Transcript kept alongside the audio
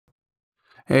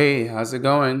Hey, how's it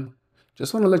going?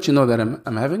 Just want to let you know that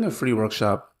I'm having a free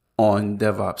workshop on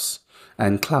DevOps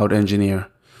and Cloud Engineer.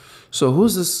 So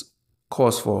who's this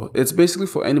course for? It's basically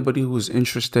for anybody who's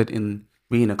interested in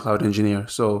being a cloud engineer.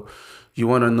 So you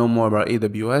want to know more about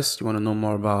AWS, you want to know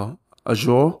more about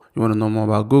Azure, you want to know more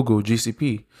about Google,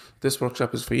 GCP. This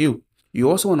workshop is for you. You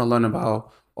also want to learn about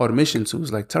automation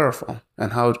tools like Terraform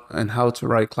and how to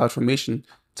write CloudFormation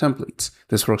templates.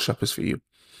 This workshop is for you.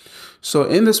 So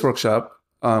in this workshop,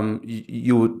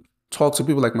 you would talk to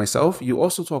people like myself. You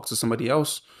also talk to somebody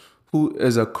else who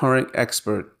is a current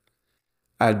expert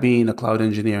at being a cloud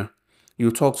engineer. You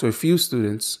talk to a few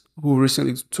students who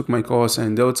recently took my course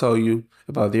and they'll tell you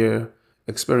about their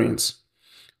experience.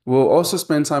 We'll also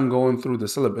spend time going through the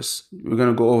syllabus. We're going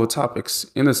to go over topics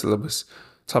in the syllabus,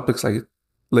 topics like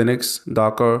Linux,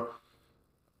 Docker,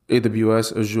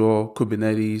 AWS, Azure,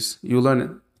 Kubernetes. You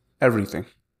learn everything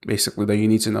basically that you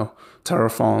need to know.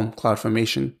 Terraform,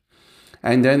 CloudFormation.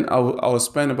 And then I'll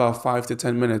spend about 5 to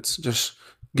 10 minutes just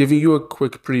giving you a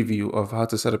quick preview of how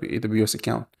to set up your AWS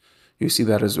account. You see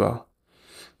that as well.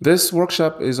 This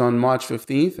workshop is on March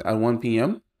 15th at 1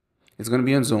 p.m. It's going to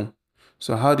be on Zoom.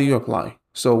 So how do you apply?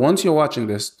 So once you're watching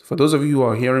this, for those of you who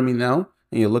are hearing me now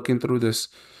and you're looking through this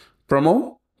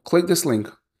promo, click this link.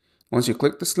 Once you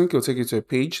click this link, it'll take you to a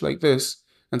page like this,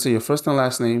 enter your first and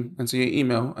last name, enter your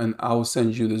email, and I'll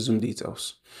send you the Zoom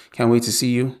details. Can't wait to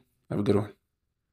see you. Have a good one.